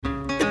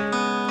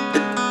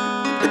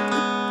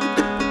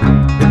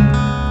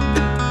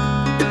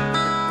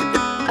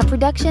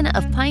production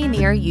of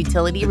Pioneer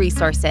Utility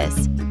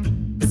Resources.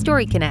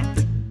 Story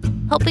Connect,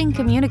 helping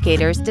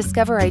communicators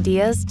discover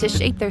ideas to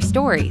shape their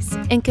stories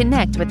and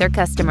connect with their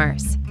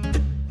customers.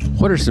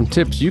 What are some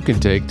tips you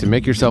can take to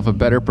make yourself a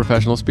better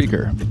professional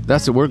speaker?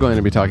 That's what we're going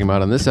to be talking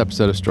about on this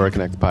episode of Story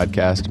Connect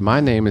podcast. My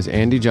name is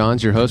Andy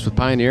Johns, your host with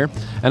Pioneer,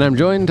 and I'm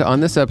joined on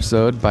this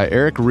episode by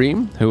Erick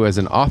Rheam, who is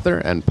an author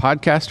and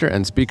podcaster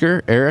and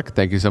speaker. Erick,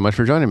 thank you so much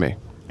for joining me.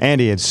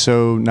 Andy, it's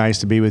so nice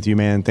to be with you,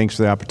 man. Thanks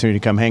for the opportunity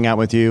to come hang out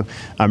with you.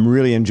 I'm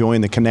really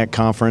enjoying the Connect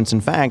conference. In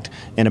fact,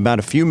 in about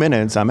a few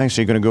minutes, I'm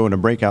actually going to go in a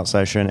breakout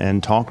session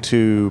and talk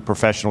to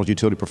professionals,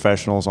 utility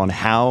professionals, on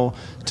how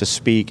to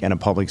speak in a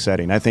public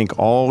setting. I think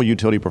all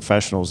utility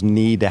professionals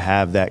need to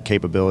have that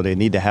capability,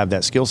 need to have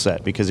that skill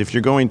set, because if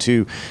you're going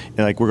to,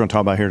 like we're going to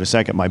talk about here in a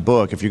second, my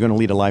book, if you're going to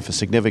lead a life of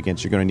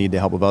significance, you're going to need the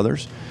help of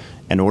others.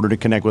 In order to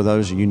connect with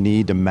others, you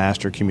need to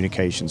master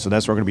communication. So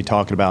that's what we're going to be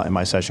talking about in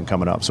my session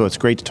coming up. So it's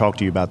great to talk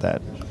to you about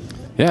that.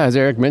 Yeah, as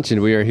Erick mentioned,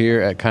 we are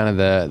here at kind of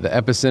the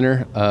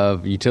epicenter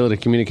of utility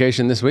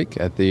communication this week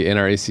at the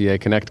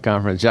NRACA Connect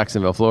Conference,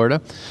 Jacksonville,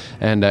 Florida.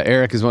 And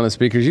Erick is one of the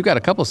speakers. You've got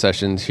a couple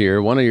sessions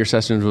here. One of your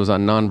sessions was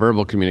on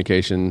nonverbal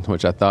communication,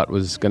 which I thought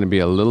was going to be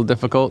a little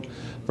difficult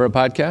for a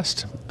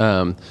podcast.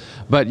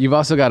 But you've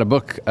also got a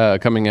book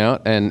coming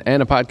out and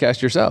a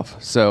podcast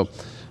yourself. So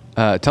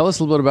tell us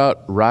a little bit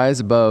about Rise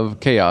Above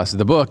Chaos,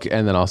 the book,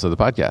 and then also the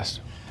podcast.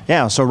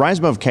 Yeah, so Rise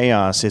Above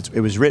Chaos, it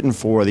was written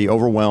for the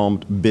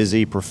overwhelmed,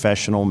 busy,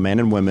 professional men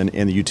and women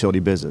in the utility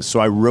business. So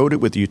I wrote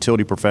it with the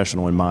utility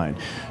professional in mind.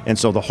 And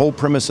so the whole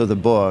premise of the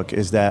book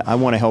is that I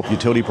want to help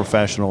utility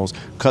professionals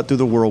cut through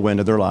the whirlwind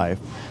of their life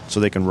so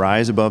they can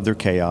rise above their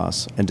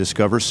chaos and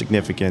discover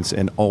significance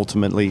and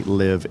ultimately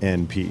live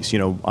in peace. You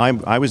know,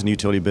 I was in the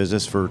utility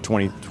business for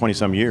 20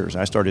 some years.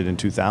 I started in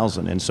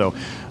 2000. And so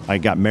I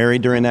got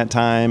married during that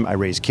time. I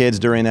raised kids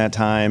during that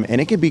time.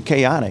 And it can be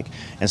chaotic.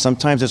 And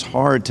sometimes it's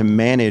hard to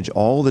manage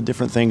all the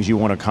different things you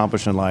want to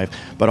accomplish in life,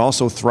 but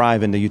also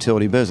thrive in the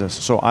utility business.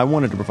 So I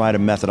wanted to provide a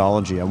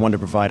methodology. I wanted to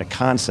provide a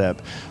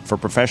concept for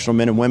professional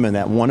men and women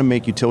that want to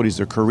make utilities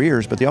their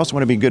careers, but they also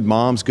want to be good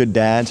moms, good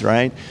dads,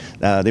 right?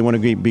 They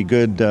want to be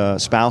good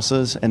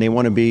spouses, and they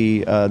want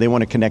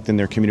to connect in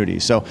their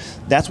communities. So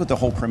that's what the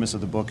whole premise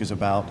of the book is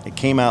about. It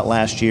came out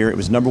last year. It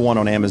was #1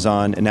 on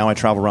Amazon, and now I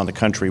travel around the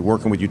country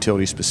working with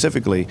utilities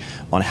specifically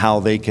on how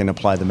they can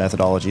apply the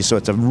methodology. So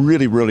it's a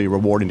really, really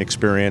rewarding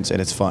experience,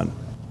 and it's fun.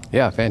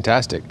 Yeah,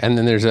 fantastic. And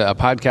then there's a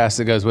podcast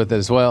that goes with it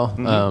as well,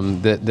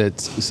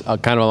 that's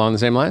kind of along the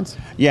same lines?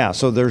 Yeah,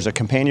 so there's a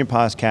companion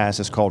podcast.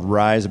 It's called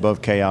Rise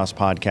Above Chaos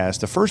podcast.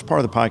 The first part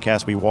of the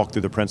podcast, we walk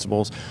through the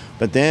principles,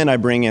 but then I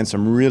bring in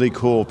some really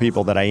cool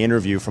people that I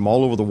interview from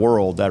all over the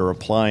world that are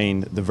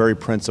applying the very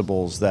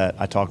principles that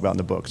I talk about in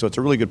the book. So it's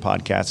a really good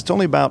podcast. It's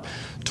only about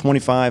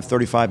 25,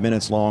 35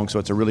 minutes long, so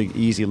it's a really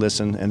easy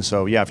listen. And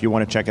so, yeah, if you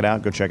want to check it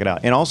out, go check it out.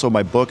 And also,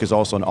 my book is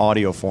also an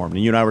audio form.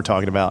 And you and I were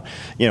talking about,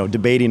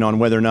 debating on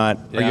whether or not,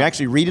 are you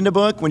actually reading the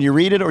book when you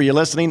read it, or you're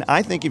listening?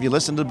 I think if you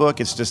listen to the book,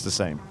 it's just the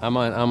same. I'm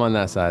on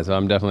that side, so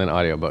I'm definitely an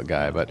audiobook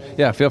guy. But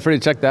yeah, feel free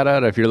to check that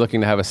out if you're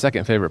looking to have a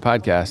second favorite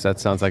podcast. That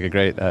sounds like a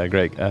great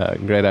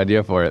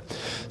idea for it.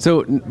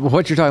 So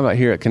what you're talking about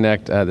here at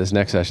Connect, this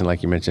next session,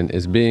 like you mentioned,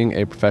 is being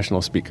a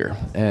professional speaker.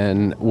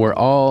 And we're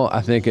all,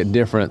 I think, at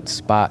different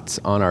spots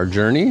on our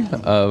journey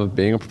of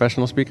being a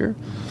professional speaker.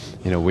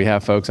 We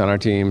have folks on our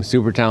team,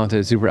 super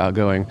talented, super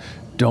outgoing.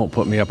 Don't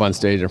put me up on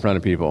stage in front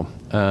of people.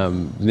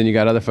 Then you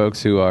got other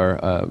folks who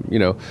are,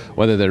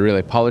 whether they're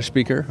really polished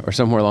speaker or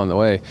somewhere along the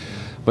way.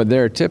 But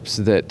there are tips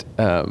that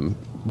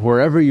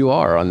wherever you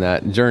are on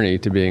that journey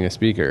to being a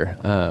speaker,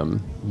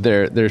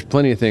 there's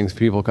plenty of things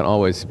people can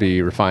always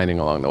be refining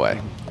along the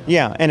way.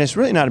 Yeah, and it's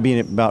really not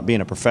about being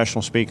a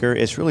professional speaker.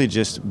 It's really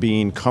just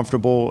being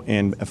comfortable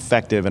and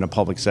effective in a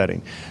public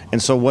setting.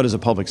 And so what is a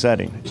public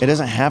setting? It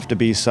doesn't have to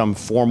be some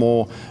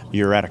formal,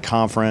 you're at a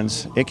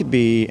conference. It could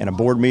be in a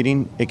board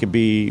meeting. It could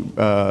be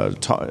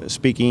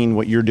speaking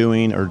what you're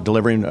doing or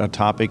delivering a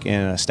topic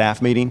in a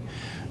staff meeting.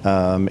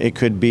 It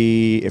could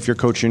be if you're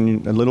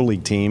coaching a little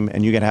league team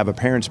and you got to have a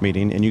parents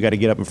meeting and you got to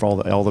get up in front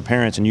of all the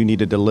parents and you need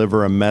to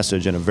deliver a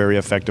message in a very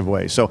effective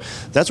way. So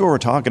that's what we're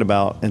talking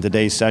about in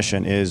today's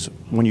session is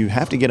when you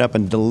have to get up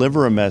and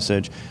deliver a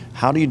message,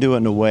 how do you do it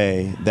in a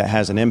way that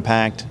has an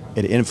impact?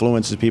 It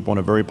influences people in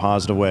a very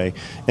positive way.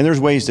 And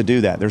there's ways to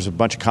do that. There's a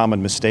bunch of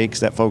common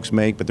mistakes that folks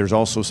make, but there's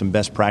also some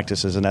best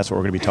practices, and that's what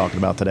we're going to be talking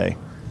about today.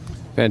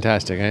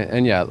 Fantastic.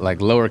 And yeah, like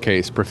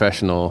lowercase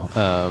professional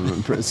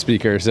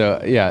speaker.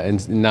 So yeah,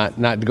 and not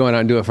going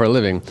out and do it for a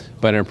living,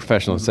 but in a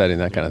professional setting,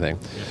 that kind of thing.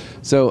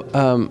 So,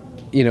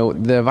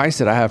 the advice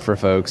that I have for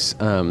folks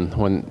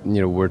when,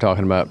 we're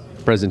talking about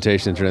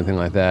presentations or anything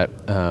like that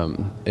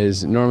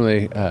is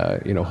normally,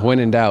 when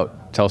in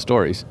doubt, tell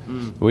stories.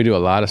 We do a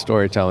lot of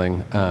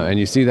storytelling, and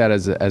you see that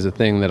as a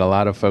thing that a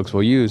lot of folks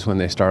will use when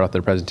they start off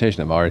their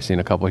presentation. I've already seen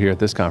a couple here at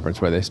this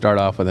conference where they start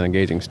off with an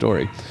engaging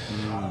story.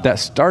 That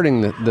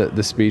starting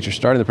the speech or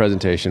starting the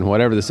presentation,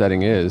 whatever the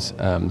setting is,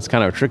 it's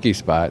kind of a tricky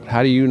spot.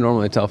 How do you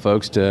normally tell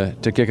folks to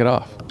kick it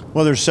off?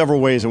 Well, there's several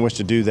ways in which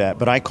to do that,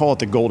 but I call it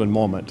the golden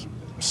moment.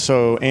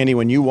 So, Andy,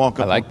 when you walk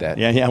up... I like that.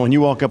 Yeah, when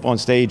you walk up on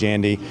stage,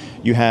 Andy,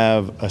 you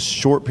have a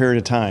short period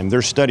of time.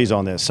 There's studies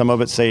on this.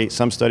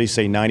 Some studies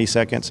say 90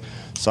 seconds.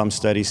 Some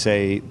studies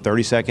say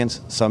 30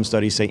 seconds. Some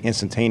studies say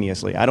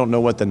instantaneously. I don't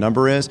know what the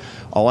number is.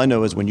 All I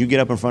know is when you get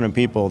up in front of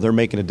people, they're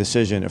making a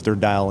decision if they're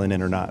dialing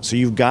in or not. So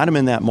you've got them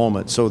in that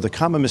moment. So the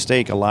common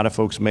mistake a lot of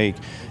folks make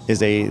is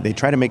they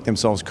try to make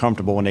themselves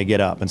comfortable when they get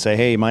up and say,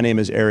 hey, my name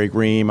is Erick,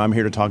 Rheam. I'm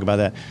here to talk about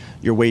that.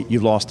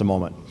 You've lost the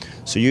moment.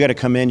 So you got to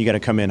come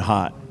in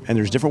hot. And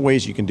there's different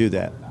ways you can do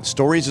that.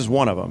 Stories is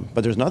one of them,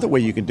 but there's another way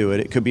you can do it.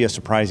 It could be a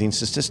surprising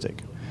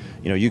statistic.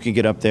 You can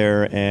get up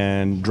there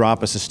and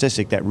drop a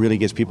statistic that really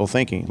gets people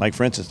thinking. Like,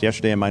 for instance,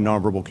 yesterday in my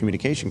nonverbal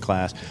communication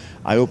class,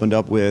 I opened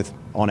up with,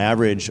 on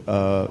average,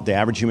 the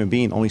average human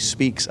being only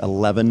speaks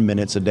 11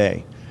 minutes a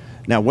day.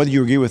 Now, whether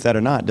you agree with that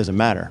or not doesn't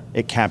matter.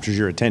 It captures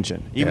your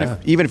attention.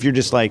 Even if you're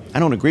just like, I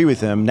don't agree with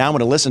him, now I'm going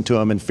to listen to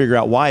him and figure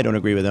out why I don't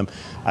agree with him,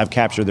 I've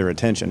captured their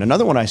attention.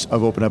 Another one I've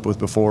opened up with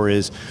before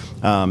is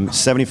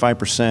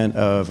 75%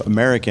 of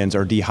Americans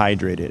are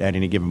dehydrated at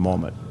any given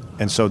moment.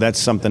 And so that's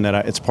something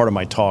that it's part of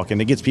my talk,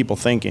 and it gets people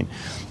thinking.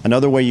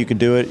 Another way you could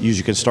do it is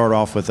you could start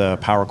off with a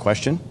power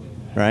question,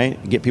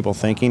 right? Get people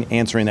thinking,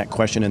 answering that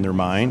question in their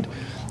mind.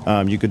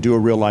 You could do a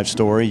real life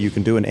story. You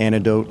can do an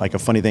anecdote, like a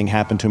funny thing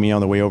happened to me on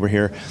the way over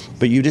here.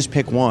 But you just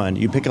pick one.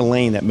 You pick a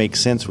lane that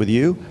makes sense for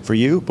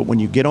you. But when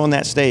you get on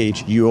that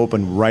stage, you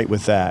open right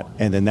with that.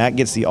 And then that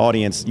gets the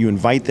audience, you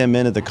invite them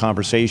into the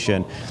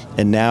conversation,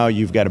 and now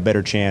you've got a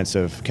better chance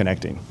of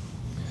connecting.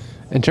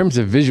 In terms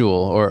of visual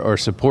or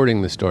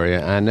supporting the story,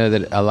 I know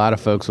that a lot of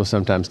folks will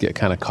sometimes get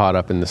kind of caught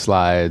up in the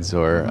slides,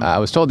 or I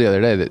was told the other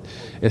day that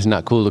it's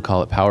not cool to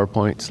call it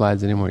PowerPoint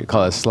slides anymore. You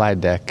call it a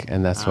slide deck,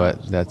 and that's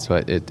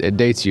what it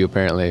dates you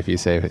apparently if you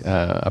say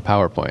a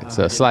PowerPoint.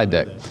 So slide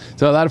deck.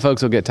 So a lot of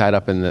folks will get tied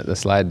up in the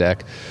slide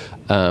deck.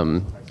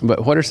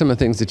 But what are some of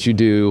the things that you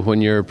do when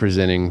you're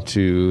presenting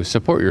to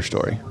support your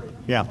story?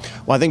 Yeah,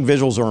 well, I think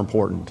visuals are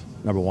important,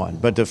 number one.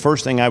 But the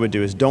first thing I would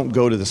do is don't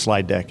go to the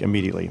slide deck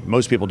immediately.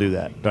 Most people do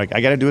that. Like, I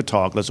got to do a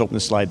talk. Let's open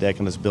the slide deck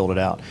and let's build it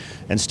out.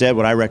 Instead,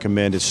 what I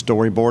recommend is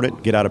storyboard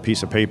it. Get out a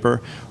piece of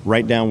paper,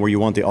 write down where you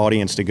want the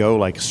audience to go,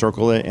 like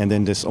circle it, and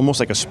then just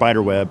almost like a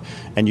spider web,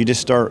 and you just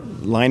start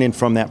lining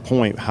from that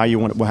point how you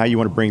want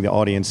to bring the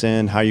audience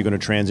in, how you're going to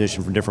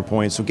transition from different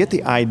points. So get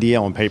the idea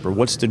on paper.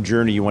 What's the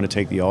journey you want to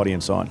take the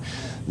audience on?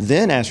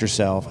 Then ask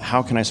yourself,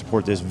 how can I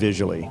support this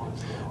visually?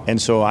 And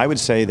so I would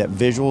say that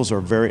visuals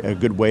are a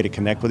good way to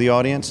connect with the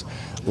audience.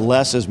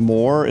 Less is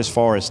more as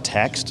far as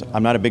text.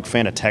 I'm not a big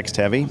fan of text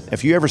heavy.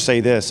 If you ever say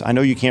this, I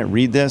know you can't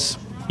read this,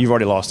 you've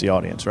already lost the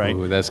audience, right?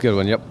 Ooh, that's a good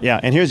one, yep. Yeah,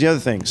 and here's the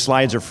other thing.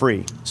 Slides are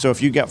free. So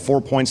if you got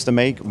 4 points to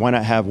make, why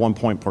not have 1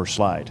 point per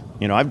slide?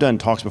 I've done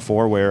talks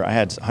before where I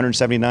had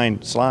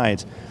 179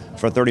 slides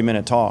for a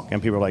 30-minute talk,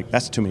 and people are like,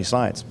 that's too many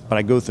slides. But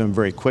I go through them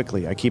very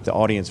quickly. I keep the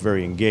audience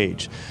very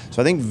engaged.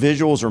 So I think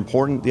visuals are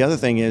important. The other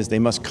thing is they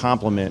must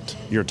complement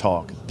your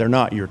talk. They're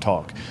not your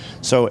talk.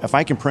 So if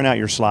I can print out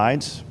your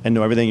slides and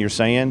know everything you're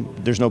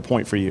saying, there's no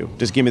point for you.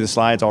 Just give me the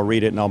slides, I'll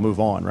read it, and I'll move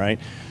on, right?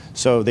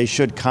 So they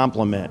should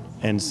complement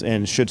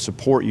and should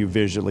support you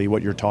visually,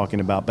 what you're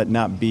talking about, but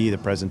not be the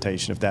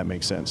presentation, if that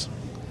makes sense.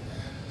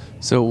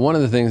 So one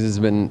of the things that's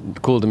been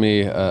cool to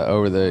me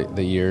over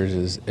the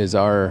years is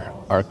our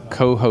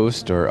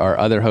co-host or our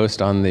other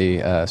host on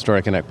the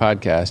Story Connect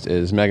podcast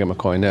is Megan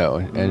McCoy-No,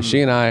 and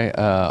she and I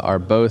are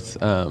both,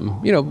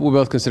 we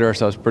both consider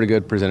ourselves pretty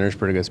good presenters,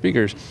 pretty good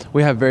speakers.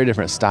 We have very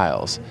different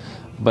styles,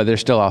 but they're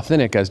still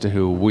authentic as to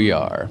who we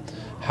are.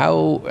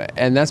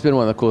 And that's been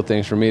one of the cool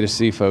things for me to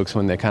see folks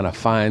when they kind of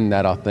find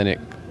that authentic,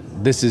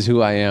 this is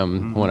who I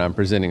am when I'm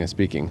presenting and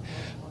speaking.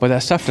 But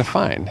that's tough to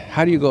find.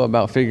 How do you go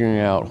about figuring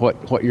out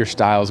what your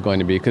style is going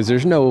to be? Because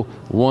there's no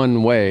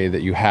one way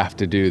that you have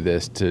to do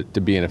this to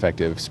be an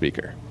effective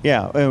speaker.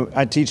 Yeah,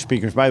 I teach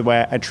speakers. By the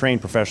way, I train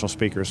professional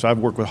speakers. So I've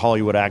worked with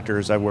Hollywood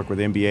actors. I've worked with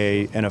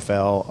NBA,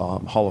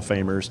 NFL, Hall of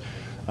Famers,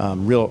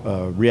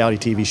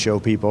 reality TV show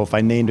people. If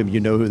I named them,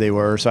 you know who they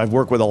were. So I've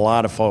worked with a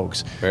lot of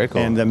folks. Very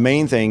cool. And the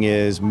main thing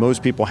is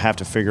most people have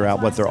to figure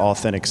out what their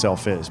authentic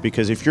self is.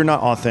 Because if you're not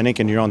authentic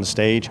and you're on the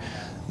stage,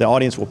 the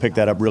audience will pick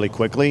that up really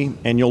quickly,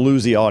 and you'll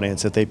lose the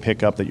audience if they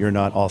pick up that you're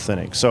not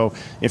authentic. So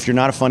if you're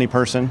not a funny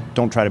person,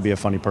 don't try to be a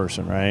funny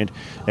person, right?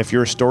 If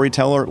you're a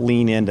storyteller,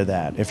 lean into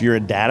that. If you're a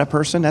data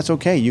person, that's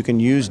okay. You can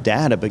use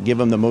data, but give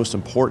them the most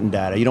important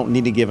data. You don't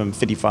need to give them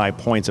 55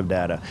 points of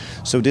data.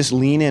 So just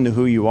lean into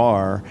who you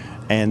are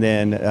and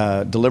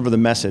then deliver the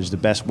message the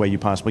best way you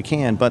possibly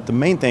can. But the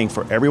main thing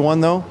for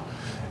everyone, though,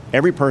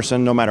 every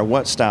person, no matter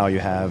what style you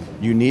have,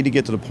 you need to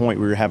get to the point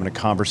where you're having a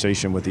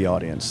conversation with the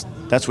audience.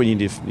 That's what you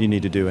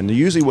need to do. And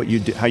usually what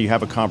you do, how you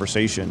have a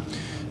conversation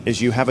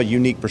is you have a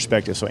unique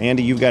perspective. So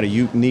Andy, you've got a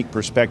unique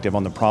perspective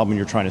on the problem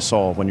you're trying to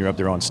solve when you're up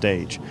there on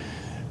stage.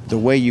 The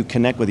way you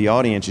connect with the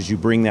audience is you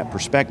bring that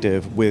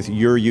perspective with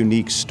your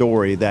unique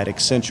story that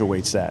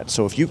accentuates that.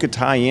 So if you could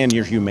tie in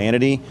your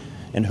humanity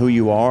and who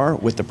you are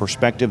with the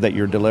perspective that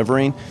you're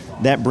delivering,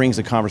 that brings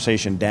the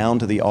conversation down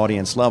to the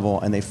audience level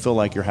and they feel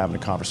like you're having a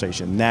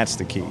conversation. That's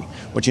the key.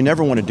 What you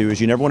never want to do is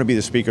you never want to be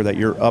the speaker that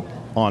you're up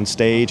on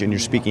stage and you're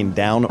speaking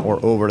down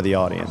or over to the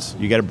audience.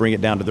 You got to bring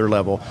it down to their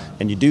level,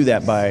 and you do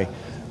that by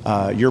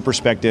your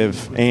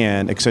perspective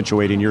and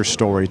accentuating your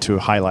story to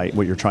highlight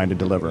what you're trying to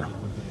deliver.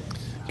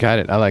 Got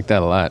it. I like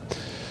that a lot.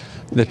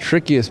 The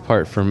trickiest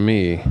part for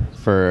me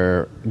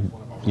for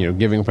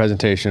giving a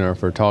presentation or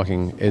for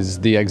talking is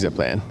the exit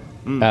plan.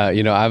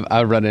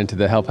 I've run into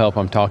the help,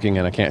 I'm talking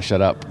and I can't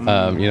shut up.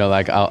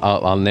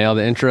 I'll nail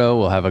the intro.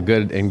 We'll have a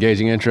good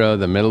engaging intro.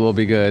 The middle will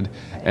be good.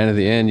 And at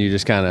the end, you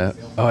just kind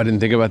of, I didn't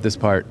think about this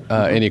part.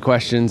 Any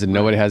questions? And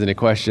nobody has any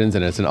questions.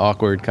 And it's an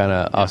awkward kind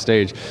of off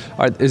stage.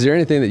 Is there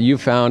anything that you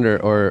found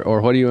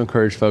or what do you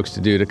encourage folks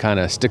to do to kind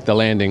of stick the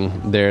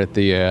landing there at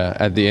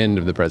the end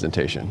of the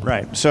presentation?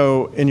 Right.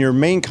 So in your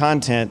main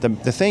content,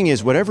 the thing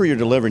is, whatever you're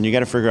delivering, you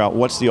got to figure out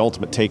what's the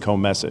ultimate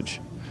take-home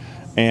message.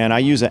 And I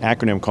use an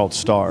acronym called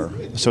STAR.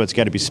 So it's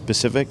got to be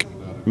specific,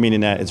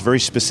 meaning that it's very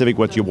specific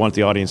what you want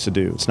the audience to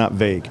do. It's not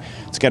vague.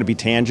 It's got to be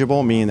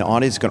tangible, meaning the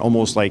audience can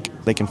almost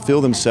they can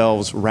feel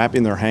themselves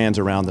wrapping their hands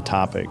around the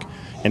topic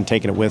and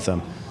taking it with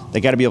them.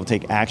 They got to be able to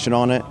take action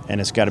on it, and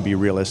it's got to be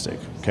realistic.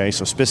 Okay,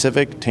 so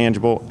specific,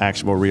 tangible,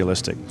 actionable,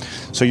 realistic.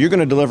 So you're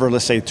going to deliver,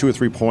 let's say, 2 or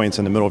 3 points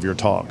in the middle of your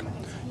talk.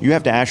 You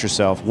have to ask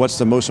yourself, what's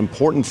the most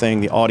important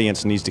thing the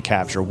audience needs to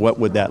capture? What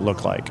would that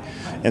look like?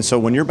 And so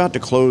when you're about to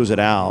close it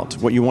out,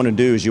 what you want to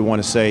do is you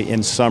want to say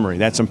in summary.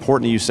 That's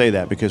important that you say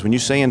that, because when you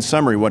say in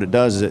summary, what it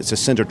does is it's a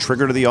send a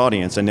trigger to the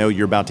audience and know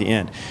you're about to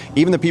end.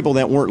 Even the people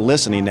that weren't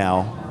listening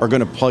now are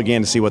going to plug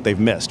in to see what they've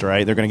missed,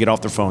 right? They're going to get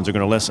off their phones, they're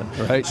going to listen.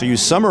 Right. So you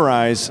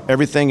summarize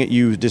everything that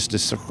you just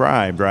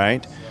described,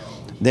 right?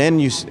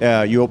 Then you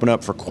open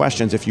up for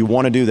questions if you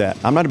want to do that.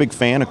 I'm not a big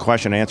fan of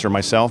question and answer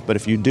myself, but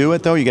if you do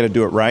it though, you got to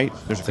do it right.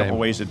 There's a couple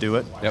ways to do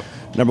it. Yep.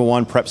 Number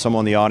 1, prep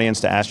someone in the audience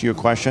to ask you a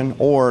question,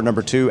 or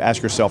number 2,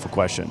 ask yourself a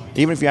question.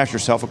 Even if you ask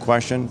yourself a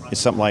question, it's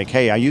something like,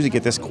 hey, I usually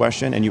get this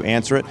question, and you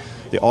answer it,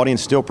 the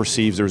audience still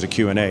perceives there's a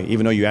Q&A,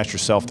 even though you asked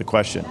yourself the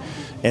question.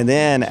 And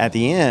then at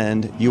the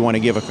end, you want to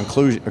give a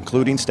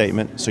concluding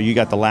statement, so you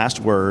got the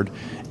last word,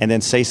 and then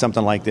say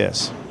something like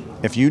this: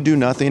 if you do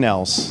nothing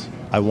else,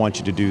 I want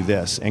you to do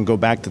this, and go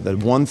back to the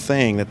one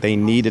thing that they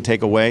need to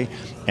take away,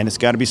 and it's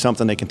got to be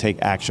something they can take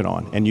action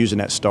on, and using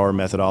that STAR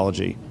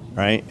methodology,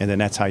 right? And then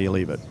that's how you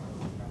leave it.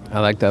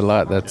 I like that a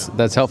lot.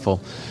 That's helpful.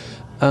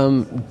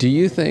 Do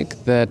you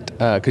think that,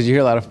 because you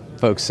hear a lot of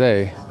folks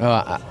say,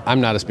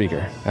 I'm not a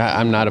speaker,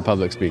 I'm not a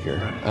public speaker.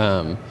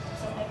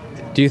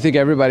 Do you think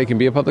everybody can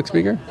be a public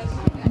speaker?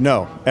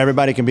 No,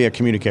 everybody can be a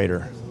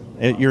communicator.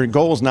 Your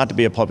goal is not to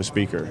be a public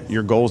speaker.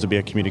 Your goal is to be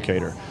a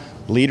communicator.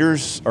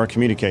 Leaders are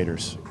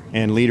communicators,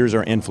 and leaders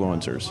are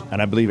influencers.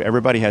 And I believe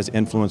everybody has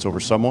influence over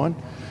someone,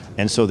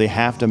 and so they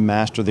have to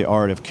master the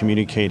art of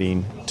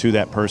communicating to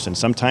that person.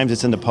 Sometimes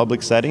it's in the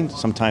public setting,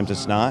 sometimes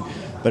it's not.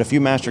 But if you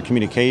master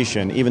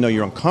communication, even though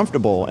you're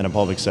uncomfortable in a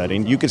public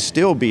setting, you could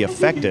still be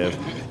effective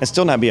and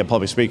still not be a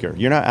public speaker.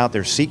 You're not out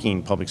there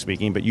seeking public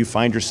speaking, but you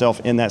find yourself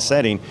in that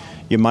setting,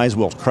 you might as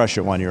well crush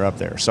it when you're up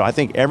there. So I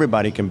think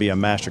everybody can be a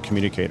master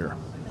communicator.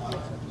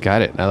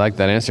 Got it. I like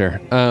that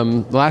answer.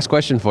 Last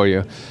question for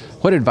you.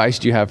 What advice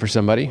do you have for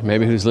somebody,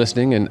 maybe who's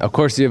listening? And of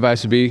course, the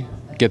advice would be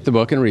get the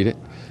book and read it.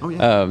 Oh,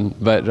 yeah.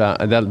 But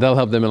that'll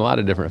help them in a lot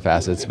of different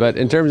facets. But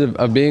in terms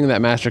of being that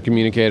master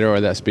communicator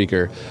or that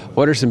speaker,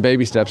 what are some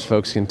baby steps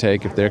folks can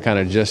take if they're kind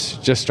of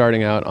just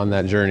starting out on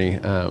that journey?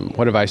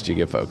 What advice do you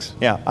give folks?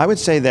 Yeah, I would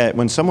say that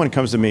when someone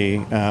comes to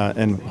me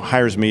and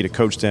hires me to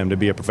coach them to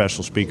be a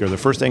professional speaker, the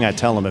first thing I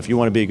tell them, if you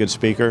want to be a good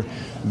speaker,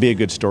 be a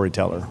good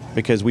storyteller,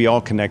 because we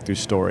all connect through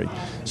story.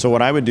 So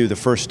what I would do, the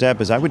first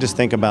step is I would just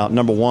think about,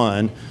 number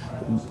 1,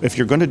 if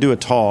you're going to do a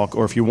talk,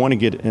 or if you want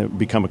to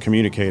become a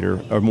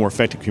communicator, or a more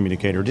effective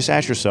communicator, just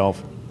ask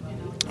yourself,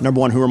 number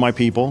 1, who are my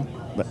people?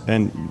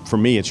 And for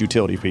me, it's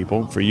utility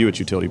people. For you, it's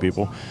utility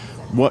people.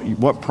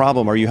 What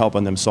problem are you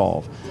helping them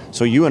solve?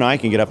 So you and I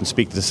can get up and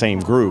speak to the same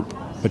group,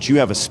 but you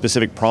have a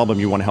specific problem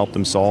you want to help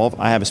them solve.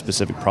 I have a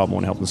specific problem I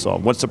want to help them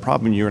solve. What's the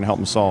problem you're going to help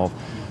them solve?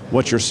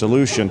 What's your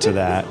solution to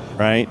that,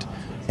 right?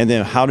 And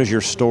then how does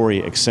your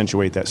story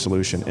accentuate that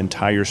solution and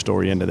tie your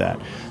story into that?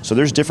 So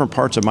there's different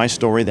parts of my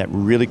story that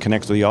really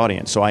connect to the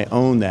audience. So I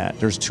own that.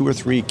 There's 2 or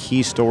 3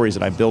 key stories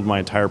that I build my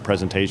entire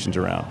presentations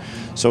around.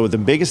 So the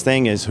biggest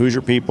thing is, who's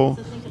your people,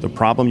 the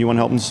problem you want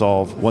to help them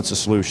solve, what's the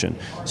solution?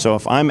 So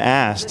if I'm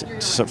asked,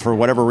 for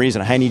whatever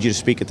reason, I need you to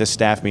speak at this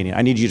staff meeting,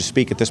 I need you to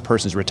speak at this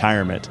person's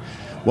retirement,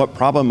 what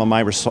problem am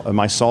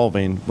I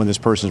solving when this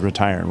person's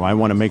retiring? Well, I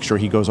want to make sure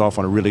he goes off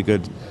on a really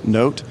good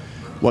note.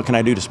 What can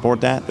I do to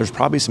support that? There's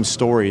probably some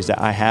stories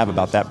that I have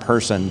about that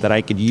person that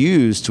I could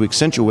use to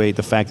accentuate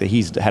the fact that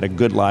he's had a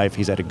good life,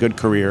 he's had a good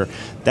career.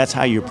 That's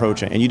how you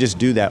approach it. And you just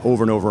do that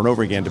over and over and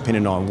over again,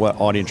 depending on what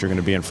audience you're going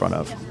to be in front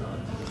of.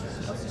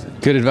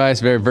 Good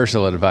advice, very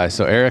versatile advice.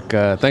 So Erick,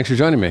 thanks for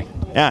joining me.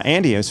 Yeah,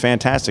 Andy, it was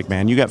fantastic,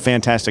 man. You got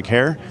fantastic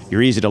hair.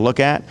 You're easy to look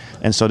at.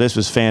 And so this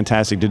was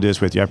fantastic to do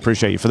this with you. I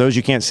appreciate you. For those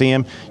you can't see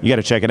him, you got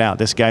to check it out.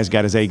 This guy's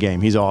got his A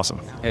game. He's awesome.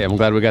 Hey, I'm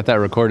glad we got that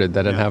recorded.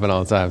 That didn't happen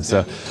all the time.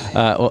 So,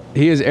 well,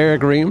 he is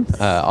Erick Rheam,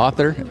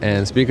 author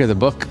and speaker of the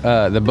book.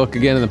 The book,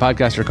 again, and the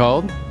podcast are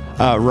called?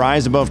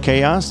 Rise Above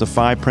Chaos, the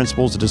 5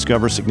 Principles to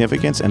Discover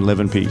Significance and Live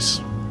in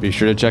Peace. Be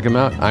sure to check him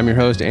out. I'm your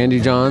host, Andy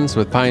Johns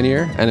with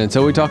Pioneer. And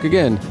until we talk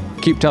again,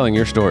 keep telling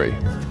your story.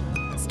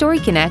 Story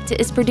Connect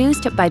is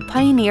produced by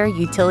Pioneer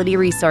Utility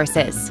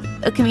Resources,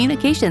 a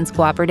communications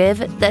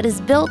cooperative that is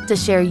built to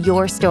share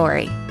your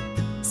story.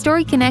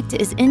 Story Connect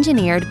is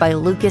engineered by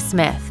Lucas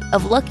Smith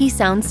of Lucky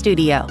Sound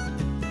Studio.